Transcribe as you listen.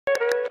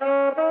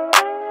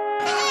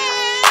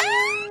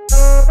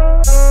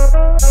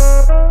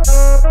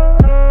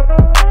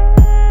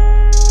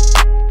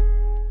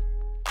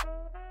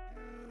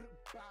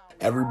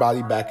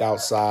Everybody back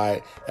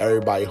outside,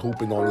 everybody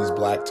hooping on these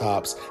black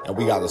tops, and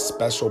we got a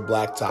special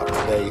black top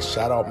today.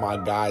 Shout out my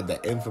guy, the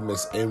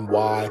infamous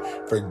NY,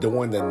 for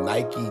doing the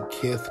Nike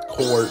Kith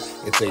court.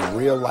 It's a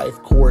real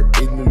life court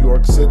in New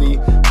York City.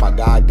 My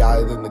guy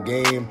got it in the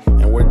game,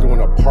 and we're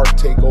doing a park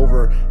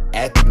takeover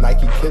at the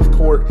Nike Kith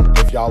court.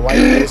 If y'all like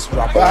this,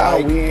 drop a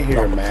like, we in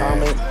here,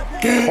 man.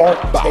 Park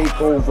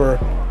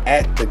takeover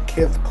at the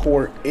Kith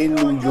court in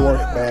New York,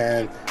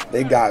 man.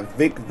 They got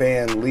Vic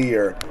Van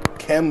Lier,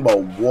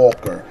 KEMBA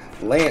Walker,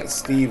 Lance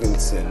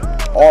Stephenson,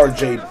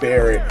 RJ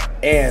Barrett,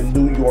 and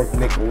New York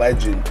Knicks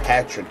legend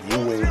Patrick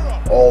Ewing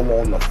all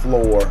on the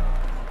floor.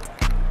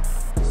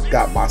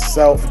 Got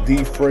myself,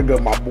 D.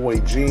 Frigga, my boy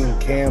Gene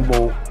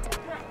Campbell.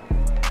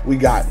 We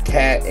got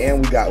Cat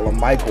and we got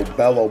LaMichael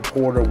Bello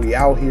Porter. We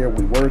out here,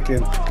 we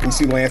working. We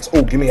see Lance.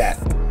 Oh, give me that.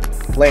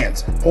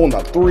 Lance pulling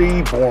up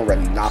three, born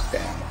ready,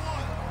 knockdown.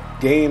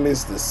 Game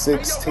is the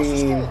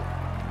 16.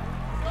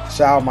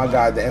 Shout out my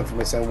guy, the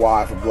infamous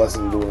NY, for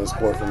blessing doing this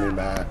court for me,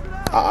 man.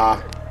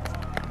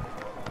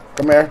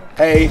 Come here.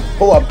 Hey,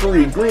 pull up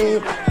three.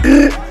 Green.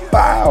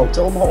 Foul.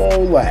 Tell him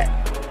hold that.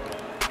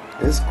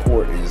 This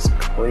court is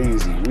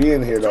crazy. We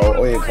in here, though.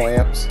 Oh, yeah,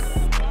 clamps.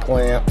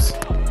 Clamps.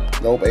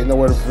 Nope, ain't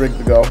nowhere for Rick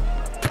to go.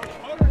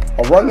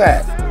 Oh, run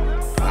that.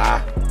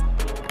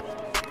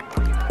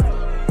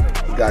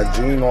 We got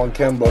Gene on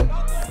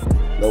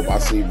KEMBA. Nope, I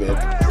see Vic.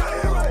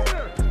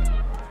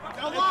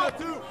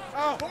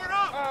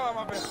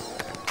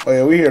 Oh,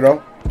 yeah, we here,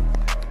 though.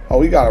 Oh,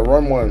 we got to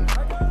run one.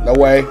 No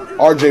way.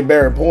 RJ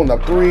Barrett pulling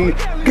up three.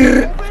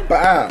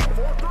 Bow.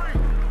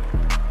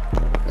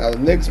 Now, the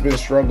Knicks been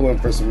struggling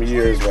for some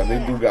years, but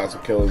they do got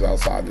some killers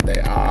outside today.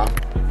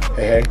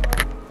 Hey, hey.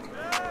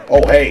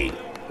 Oh, hey.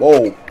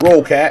 Whoa.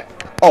 Roll, Cat.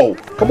 Oh,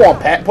 come on,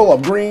 Pat. Pull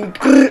up green.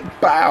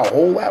 Bow.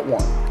 Hold that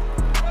one.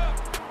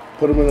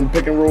 Put him in them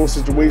pick and roll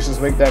situations.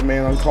 Make that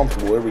man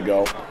uncomfortable. Here we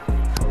go.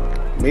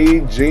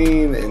 Me,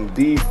 Gene, and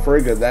D.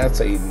 Frigga. That's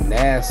a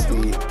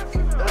nasty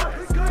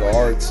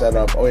guard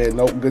setup. Oh, yeah,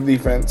 nope. Good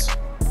defense.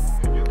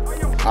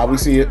 We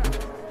see it.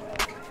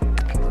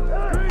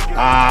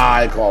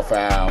 I call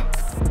foul.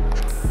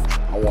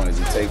 I wanted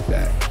to take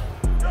that.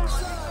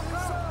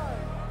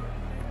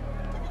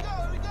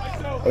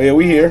 Oh, yeah,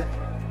 we here.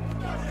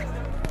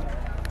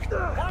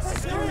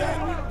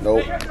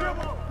 Nope.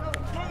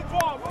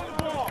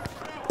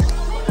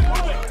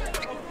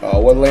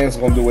 What Lance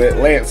gonna do it?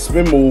 Lance,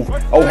 spin move.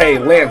 Oh, hey,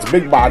 Lance,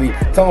 big body.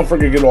 Tell him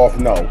Frigga get off.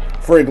 No.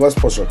 Frig, let's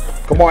push her.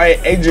 Come on,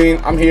 hey, Gene,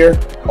 I'm here.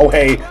 Oh,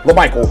 hey,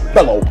 LaMichael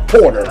Bello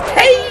Porter.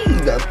 Hey,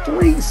 the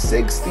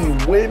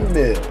 360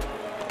 windmill.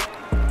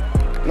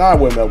 Not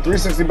a windmill,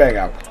 360 bang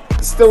out.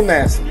 It's still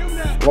nasty.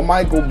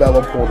 LaMichael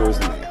Bello Porter is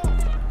there.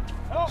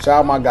 Shout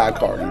out my guy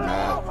Cardi,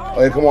 man. Oh,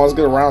 hey, come on, let's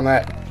get around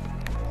that.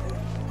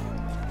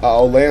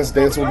 Uh-oh, Lance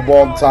dancing with the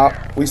ball at the top.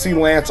 We see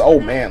Lance.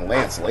 Oh, man,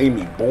 Lance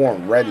Lamy,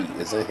 born ready,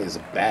 is in his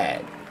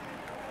bag.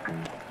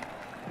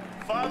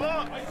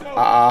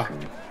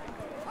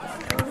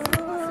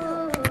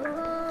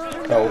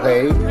 Oh,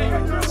 hey.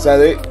 Set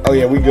it. Oh,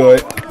 yeah, we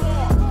good.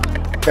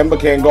 KEMBA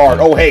can't guard.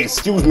 Oh, hey,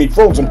 excuse me.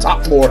 Frozen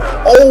top floor.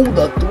 Oh,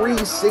 the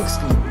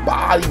 360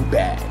 body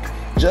bag.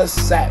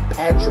 Just sat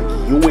Patrick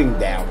Ewing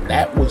down.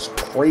 That was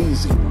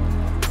crazy.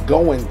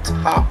 Going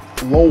top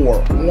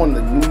floor on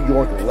the New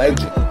York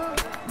legend.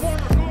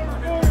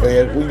 Oh,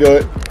 yeah, we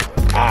good.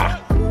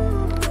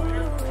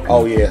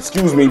 Oh, yeah.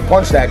 Excuse me.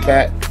 Punch that,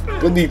 Cat.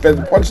 Good defense.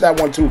 Punch that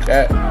one, too,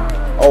 Cat.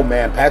 Oh,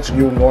 man. Patrick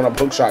Ewing going up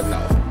hook shot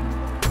now.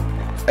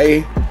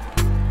 Hey.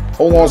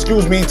 Hold on.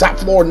 Excuse me. Top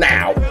floor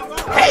now.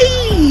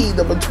 Hey.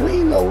 The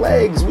between the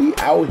legs. We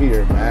out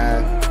here,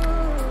 man.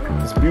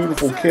 This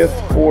beautiful Kith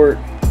court.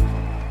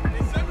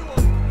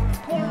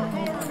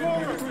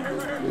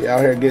 We out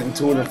here getting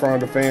to it in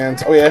front of the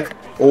fans. Oh, yeah.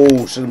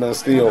 Oh, should have been a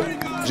steal.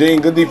 Gene,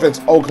 good defense.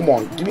 Oh, come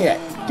on. Give me that.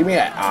 Give me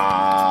that.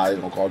 He's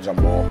going to call jump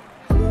ball.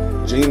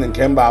 Gene and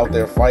KEMBA out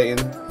there fighting.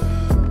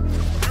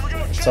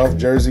 Tough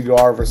Jersey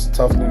guard versus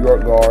tough New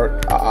York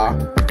guard.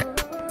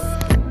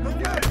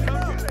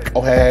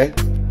 Oh, hey.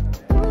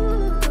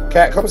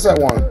 Cat, come set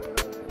one.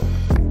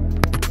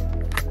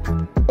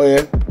 Oh,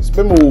 yeah.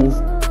 Spin move.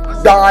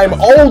 Dime.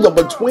 Oh, the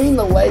between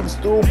the legs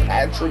through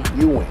Patrick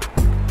Ewing.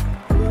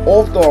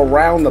 Off the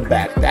around the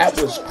back. That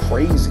was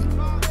crazy.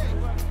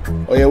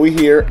 Oh, yeah, we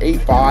here.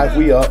 8-5.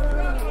 We up.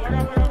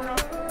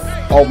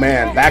 Oh,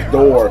 man. Back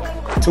door.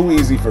 Too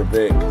easy for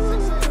Vic.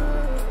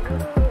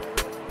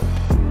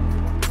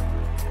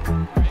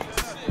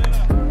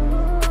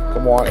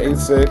 Come on.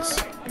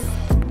 8-6.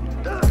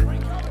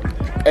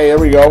 Hey, here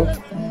we go.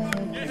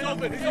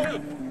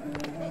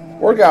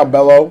 Work out,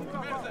 Bello.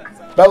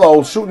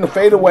 Bello shooting the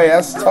fadeaway.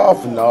 That's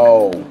tough.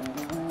 No.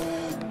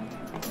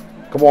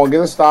 Come on.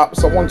 Get a stop.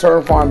 Someone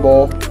turn fine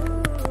ball.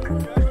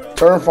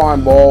 Turn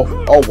fine ball.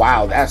 Oh,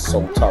 wow. That's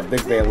so tough. Vic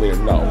Van Lier.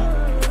 No.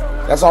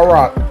 That's all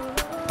right.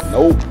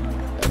 Nope.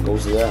 That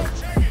goes to them.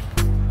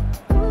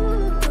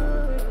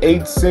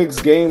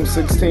 8-6, game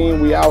 16.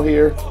 We out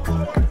here.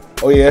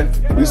 Oh yeah,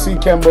 we see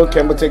Kemba.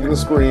 Kemba taking the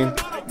screen.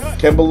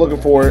 Kemba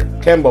looking for it.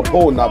 Kemba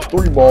pulling up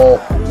 3-ball.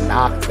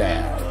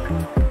 Knockdown.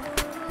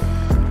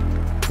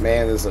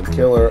 Man is a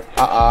killer.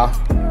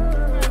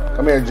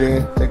 Come here,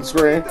 Gene. Take the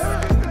screen.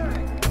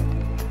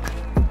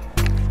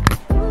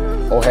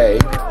 Oh, hey.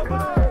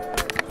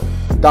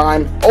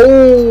 Dime.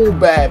 Oh,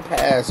 bad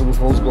pass. It was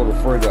supposed to go to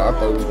Frigga. I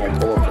thought it was going to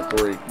pull up for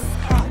 3.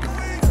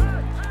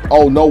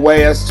 Oh, no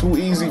way. That's too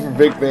easy for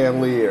Vic Van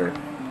Leer.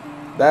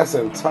 That's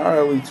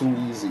entirely too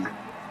easy.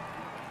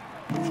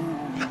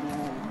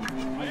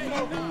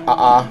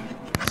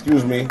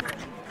 Excuse me.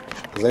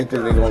 Because they think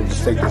they're going to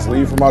just take this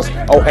lead from us.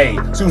 Oh, hey.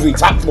 Excuse me.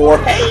 Top floor.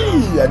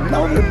 Hey.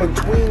 Another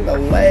between the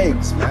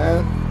legs,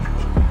 man.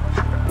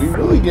 We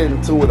really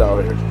getting to it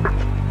out here.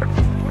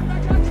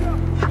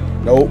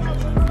 Nope.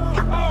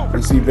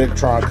 We see Vic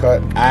trying to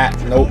cut.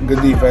 Nope.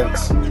 Good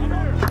defense.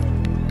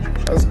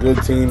 That's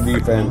good team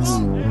defense.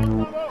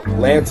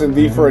 Lance and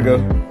D Frigga.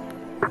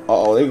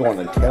 Uh-oh. They going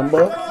to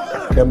Kemba.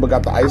 Kemba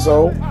got the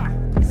ISO.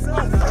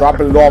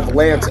 Dropping it off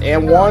Lance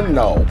and 1.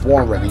 No.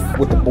 1 ready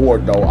with the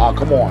board, though.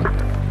 Come on.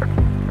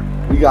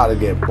 We got to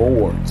get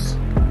boards.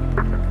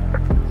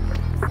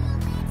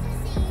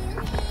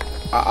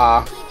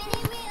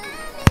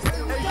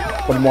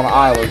 Put him on an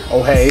island.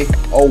 Oh, hey.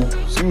 Oh,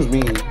 excuse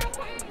me.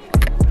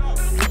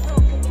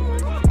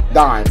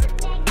 Dime.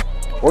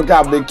 Work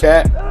out, Big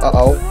Cat.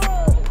 Uh-oh.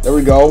 There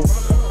we go.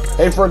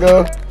 Hey,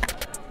 Frigga.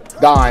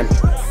 Dime.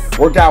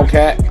 Work out,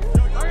 Cat.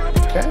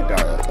 Cat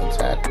got an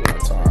attack one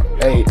time.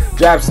 Hey,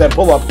 jab step,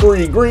 pull up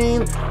 3.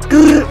 Green.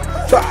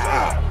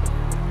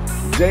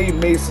 Jay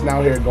Mason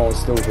out here going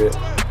stupid.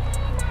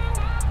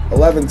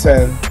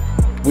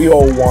 11-10. We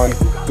hold 1.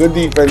 Good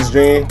defense,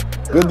 Gene.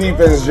 Good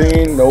defense,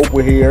 Gene. Nope,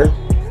 we're here.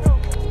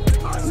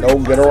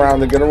 Nope, get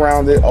around it, get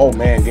around it. Oh,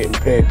 man, getting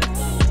picked.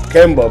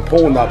 Kemba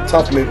pulling up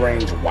tough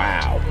mid-range.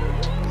 Wow.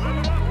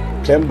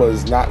 Kemba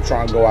is not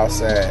trying to go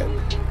outside.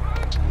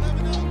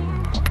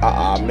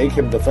 Make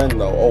him defend,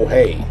 though. Oh,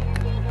 hey.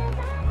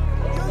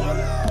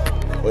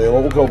 Wait,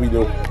 what will Kobe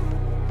do?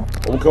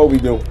 What will Kobe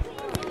do?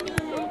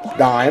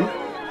 Dime.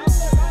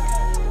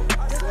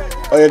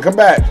 Oh, yeah, come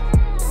back.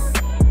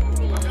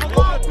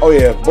 Oh,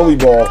 yeah, bully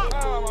ball.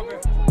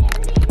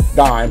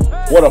 Dime.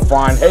 What a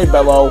find. Hey,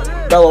 Bello.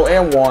 Bello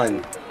and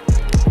 1.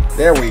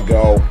 There we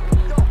go.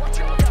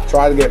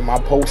 Try to get my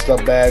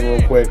post-up bag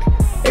real quick.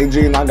 Hey,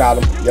 Gene, I got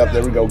him. Yep,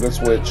 there we go. Good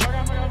switch.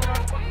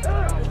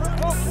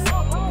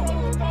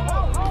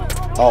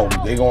 Oh,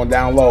 they going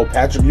down low.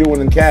 Patrick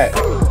Ewing and Cat.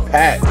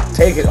 Pat,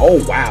 take it.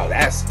 Oh, wow.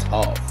 That's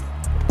tough.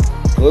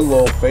 Good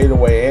little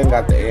fadeaway and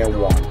got the and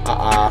 1.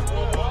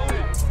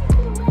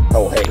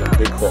 Oh, hey,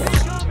 big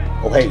cross.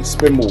 Oh, hey,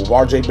 spin move.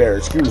 RJ Barrett,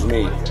 excuse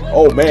me.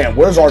 Oh, man,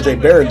 where's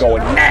RJ Barrett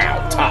going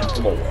now? Top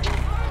floor.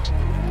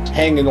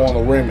 Hanging on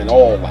the rim and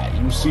all that.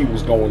 You see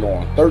what's going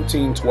on.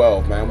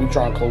 13-12, man. We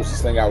trying to close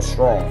this thing out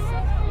strong.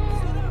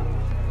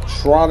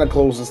 Trying to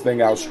close this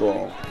thing out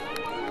strong.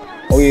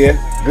 Oh, yeah.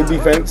 Good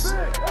defense.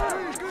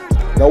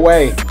 No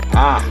way.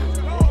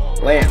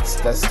 Lance.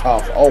 That's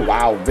tough. Oh,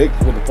 wow. Vic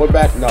with the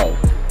putback? No.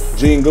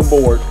 Gene, good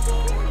board.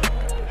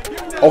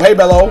 Oh, hey,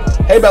 Bello.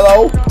 Hey,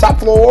 Bello. Top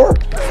floor.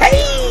 Hey!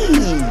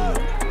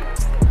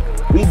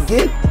 We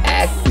get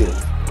active.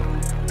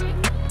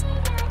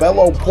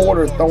 Bello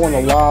Porter throwing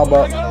the lob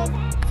up.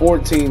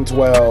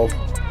 14-12.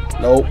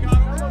 Nope.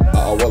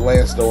 Uh-oh, what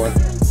Lance doing?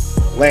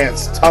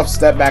 Lance, tough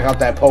step back out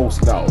that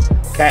post. No.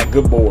 Cat,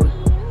 good board.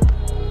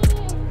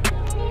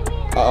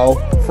 Uh-oh.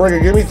 Frigga,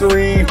 give me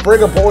 3.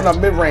 Frigga pulling up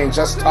mid-range.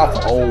 That's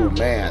tough. Oh,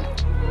 man.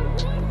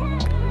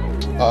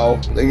 Uh-oh.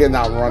 They getting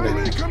out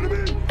running.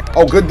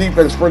 Oh, good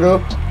defense, Frigga.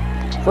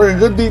 Frigga,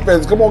 good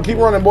defense. Come on, keep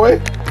running, boy.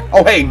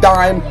 Oh, hey,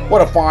 Dime.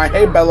 What a find.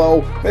 Hey,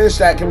 Bello. Finish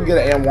that. Can we get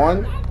an and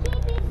 1?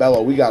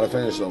 Bello, we got to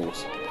finish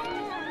those.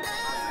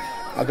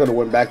 I could have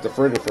went back to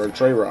Frigga for a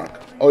Trey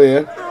Rock. Oh,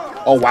 yeah.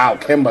 Oh, wow.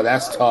 Kemba,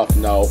 that's tough.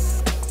 No.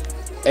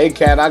 Hey,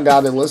 Cat, I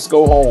got it. Let's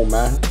go home,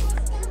 man.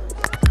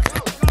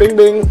 Bing,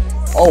 bing.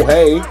 Oh,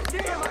 hey.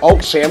 Oh,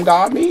 Sham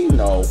got me?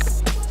 No.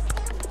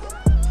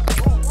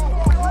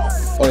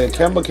 Oh, yeah.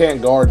 Kemba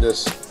can't guard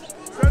this.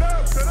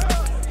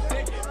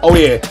 Oh,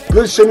 yeah.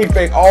 Good shimmy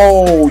fake.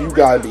 Oh, you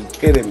got to be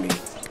kidding me.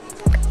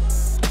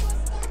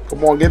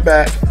 Come on, get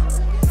back.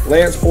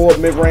 Lance pull up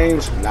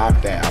mid-range.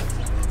 Knockdown.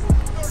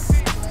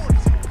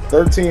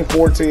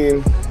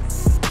 13-14.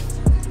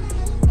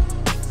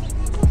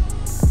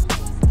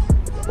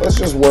 Let's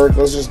just work.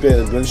 Let's just get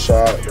a good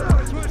shot.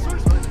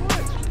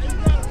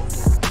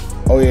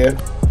 Oh, yeah.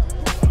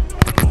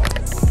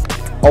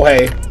 Oh,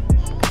 hey.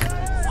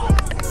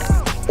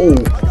 Oh,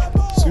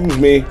 excuse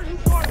me.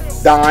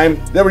 Dime.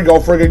 There we go,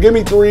 Frigga. Give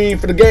me 3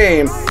 for the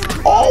game.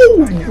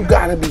 Oh, you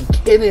gotta be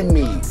kidding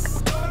me.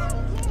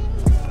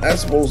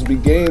 That's supposed to be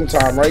game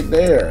time right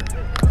there.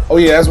 Oh,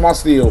 yeah, that's my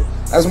steal.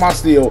 That's my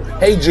steal.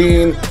 Hey,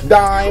 Gene.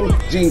 Dime.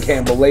 Gene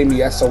can't belay me.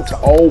 That's so tough.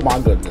 Oh, my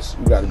goodness.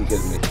 You gotta be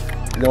kidding me.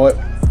 You know what?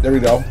 There we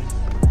go.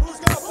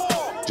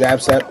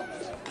 Jab step.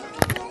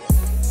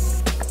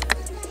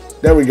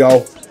 There we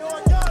go.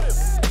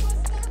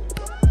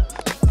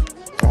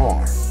 Come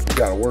on. You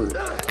gotta work.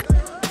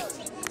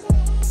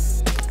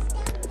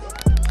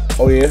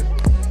 Oh, yeah.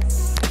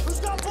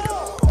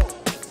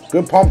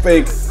 Good pump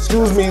fake.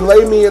 Excuse me,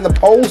 lay me in the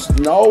post.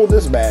 No,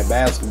 this is bad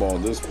basketball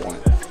at this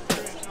point.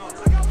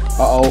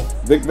 Uh-oh.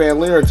 Vic Van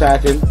Leer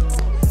attacking.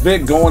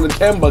 Vic going to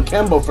Kemba.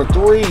 Kemba for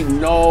three.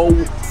 No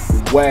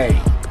way.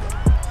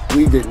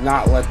 We did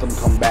not let them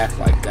come back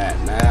like that,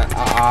 man.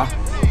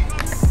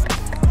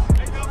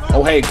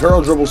 Oh, hey,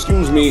 curl dribble.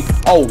 Excuse me.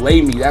 Oh,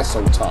 lay me. That's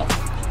so tough.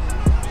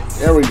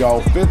 There we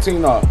go.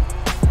 15 up.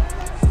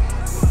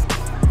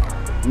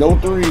 No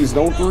threes.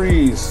 No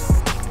threes.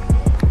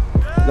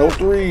 No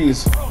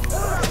threes.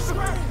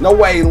 No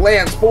way.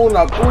 Lance pulling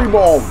up. 3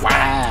 ball.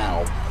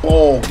 Wow.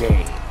 Ball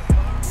game.